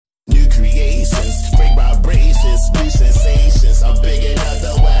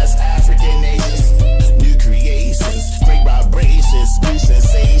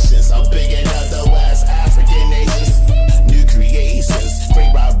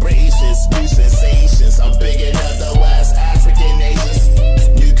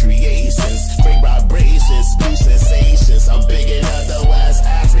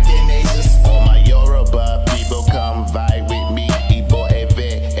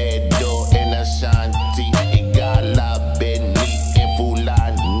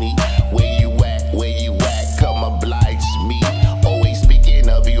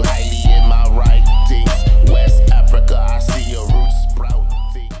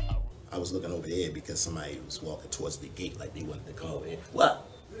was looking over there because somebody was walking towards the gate like they wanted to come over here. What?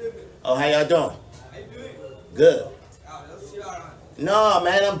 Oh, how y'all doing? How you doing? Good. Let's see you around. No,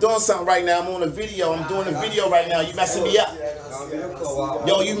 man, I'm doing something right now. I'm on a video. I'm doing a video right now. You messing me up?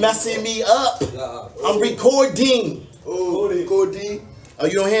 Yo, you messing me up? I'm recording. Oh, recording. Oh,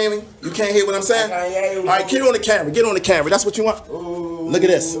 you don't hear me? You can't hear what I'm saying? I can't hear you. All right, get on the camera. Get on the camera. That's what you want? Look at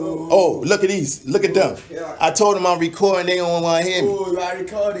this. Oh, look at these. Look at them. I told them I'm recording. They don't want to hear me. Oh, you are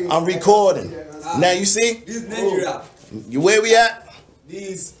recording. I'm recording. Now you see? This Nigeria. You where we at?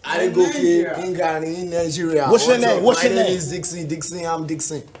 This Addicuzz in Ghana, in Nigeria. What's your name? What's your name? My name is Dixon. Dixon, I'm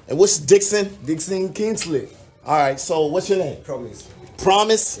Dixon. And what's Dixon? Dixon Kingsley. All right, so what's your name? Promise.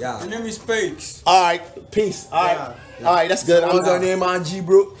 Promise? Yeah. My name is Pakes. All right, peace. All right. Yeah. All right, that's good. What's your name, Angie,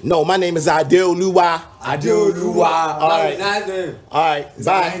 bro? No, my name is Addicuzz. Addicuzz. All right. Nice name. All right,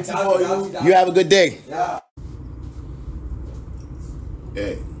 bye. For you. You have a good day. Yeah.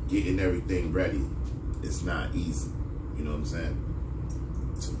 Hey, getting everything ready is not easy. You know what I'm saying?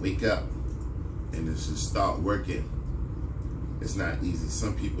 To wake up and to just start working, it's not easy.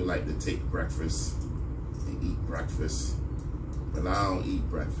 Some people like to take breakfast and eat breakfast, but I don't eat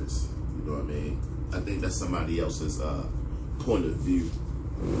breakfast. You know what I mean? I think that's somebody else's point of view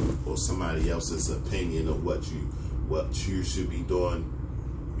or somebody else's opinion of what you should be doing.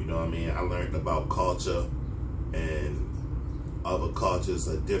 You know what I mean? I learned about culture, and other cultures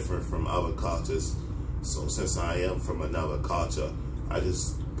are different from other cultures. So since I am from another culture, I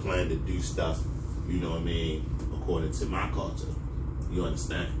just plan to do stuff, you know what I mean, according to my culture. You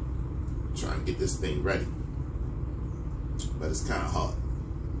understand? Trying to get this thing ready. But it's kind of hard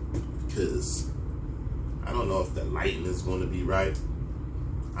because I don't know if the lighting is going to be right.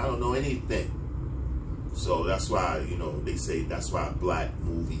 I don't know anything. So that's why, you know, they say that's why black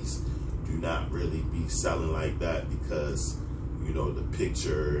movies do not really be selling like that, because, you know, the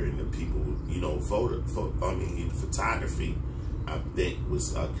picture and the people, you know, photography, I think,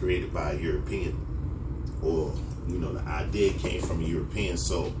 was created by a European, or, you know, the idea came from a European.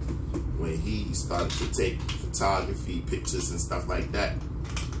 So when he started to take photography, pictures and stuff like that,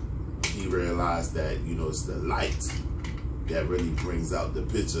 he realized that, you know, it's the light that really brings out the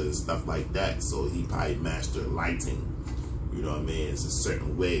picture and stuff like that. So he probably mastered lighting. You know what I mean? It's a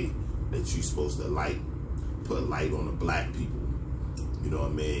certain way that you're supposed to put light on the black people. You know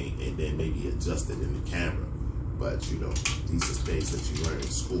what I mean? And then maybe adjust it in the camera. But, you know, these are things that you learn in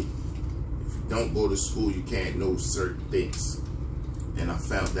school. If you don't go to school, you can't know certain things. And I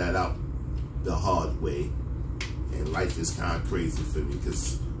found that out the hard way. And life is kind of crazy for me,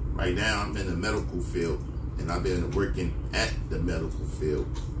 because right now I'm in the medical field, and I've been working at the medical field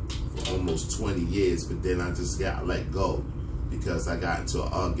for almost 20 years, but then I just got let go because I got into an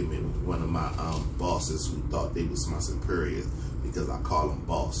argument with one of my bosses who thought they was my superior because I call them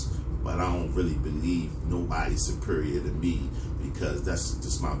boss. But I don't really believe nobody's superior to me, because that's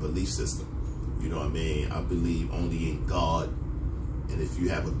just my belief system. You know what I mean? I believe only in God. And if you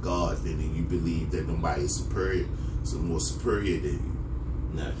have a God, then you believe that nobody is superior, so more superior than you.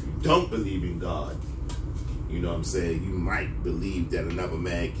 Now, if you don't believe in God, you know what I'm saying, you might believe that another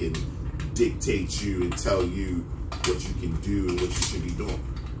man can dictate you and tell you what you can do and what you should be doing.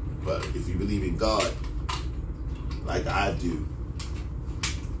 But if you believe in God, like I do,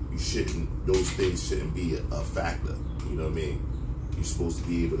 those things shouldn't be a factor. You know what I mean? You're supposed to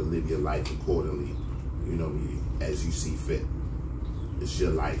be able to live your life accordingly, you know, as you see fit. It's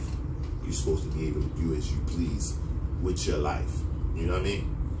your life. You're supposed to be able to do as you please with your life. You know what I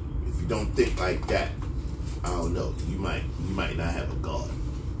mean? If you don't think like that, I don't know, you might not have a God.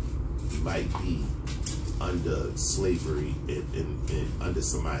 You might be under slavery and under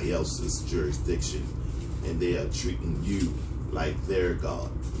somebody else's jurisdiction, and they are treating you like their God.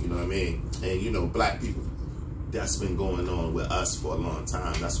 You know what I mean? And, you know, black people, that's been going on with us for a long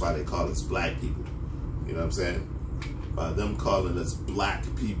time. That's why they call us black people. You know what I'm saying? By them calling us black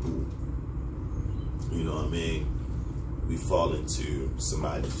people, you know what I mean, we fall into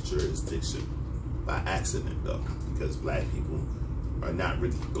somebody's jurisdiction by accident, though, because black people are not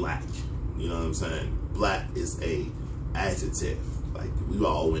really black. You know what I'm saying? Black is a adjective. Like, we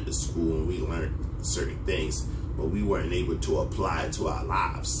all went to school and we learned certain things, but we weren't able to apply it to our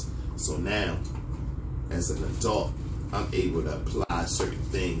lives. So now, as an adult, I'm able to apply certain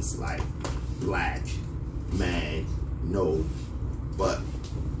things like black, man, no, but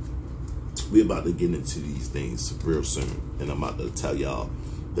we're about to get into these things real soon, and I'm about to tell y'all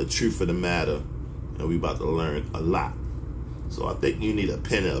the truth of the matter, and we about to learn a lot. So I think you need a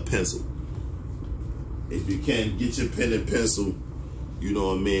pen and a pencil. If you can, get your pen and pencil. You know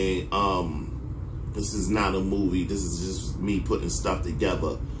what I mean? This is not a movie. This is just me putting stuff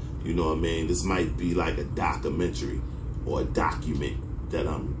together You know what I mean? This might be like a documentary or a document that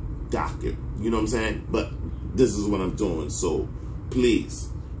I'm you know what I'm saying? But this is what I'm doing. So please,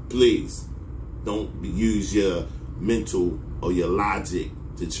 please don't use your mental or your logic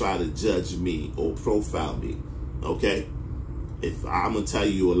to try to judge me or profile me, okay? If I'm gonna tell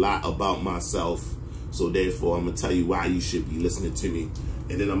you a lot about myself, so therefore I'm gonna tell you why you should be listening to me.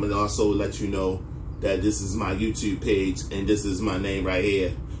 And then I'm gonna also let you know that this is my YouTube page and this is my name right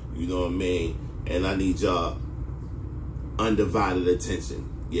here. You know what I mean? And I need y'all undivided attention.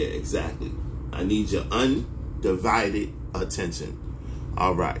 Yeah, exactly. I need your undivided attention.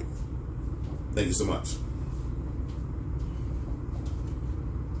 All right. Thank you so much.